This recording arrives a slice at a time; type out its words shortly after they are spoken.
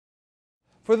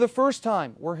For the first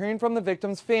time, we're hearing from the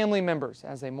victims' family members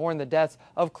as they mourn the deaths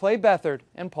of Clay Beathard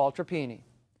and Paul Trapeni.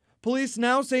 Police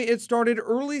now say it started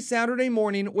early Saturday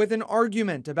morning with an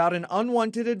argument about an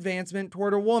unwanted advancement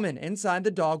toward a woman inside the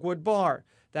Dogwood bar.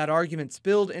 That argument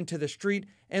spilled into the street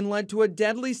and led to a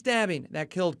deadly stabbing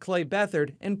that killed Clay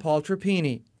Beathard and Paul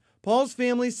Trapeni. Paul's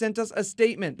family sent us a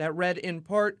statement that read in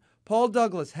part, "Paul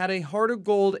Douglas had a heart of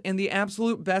gold and the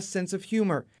absolute best sense of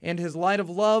humor, and his light of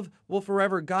love will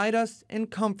forever guide us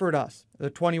and comfort us." The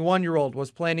 21-year-old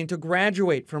was planning to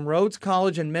graduate from Rhodes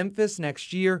College in Memphis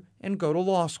next year and go to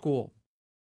law school.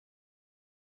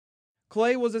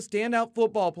 Clay was a standout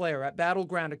football player at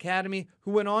Battleground Academy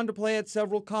who went on to play at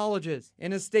several colleges.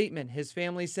 In a statement, his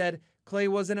family said, "Clay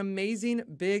was an amazing,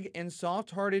 big, and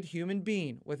soft-hearted human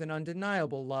being with an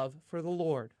undeniable love for the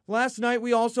Lord." Last night,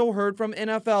 we also heard from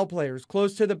NFL players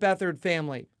close to the Beathard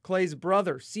family. Clay's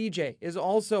brother, CJ, is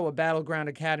also a Battleground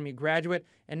Academy graduate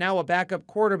and now a backup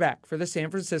quarterback for the San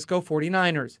Francisco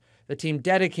 49ers. The team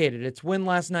dedicated its win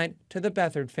last night to the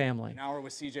Beathard family. An hour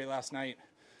with CJ last night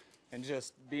and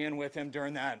just being with him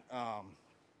during that,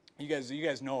 you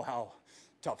guys know how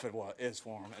tough it is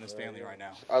for him and his family right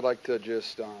now. I'd like to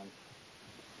just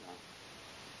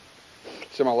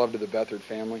send my love to the Beathard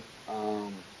family,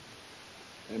 him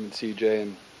and CJ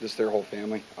and just their whole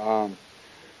family.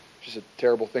 Just a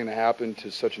terrible thing to happen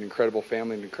to such an incredible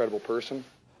family and incredible person.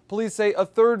 Police say a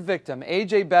third victim,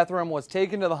 A.J. Bethram, was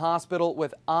taken to the hospital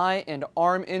with eye and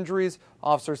arm injuries.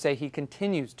 Officers say he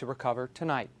continues to recover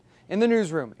tonight. In the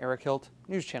newsroom, Eric Hilt,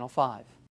 News Channel 5.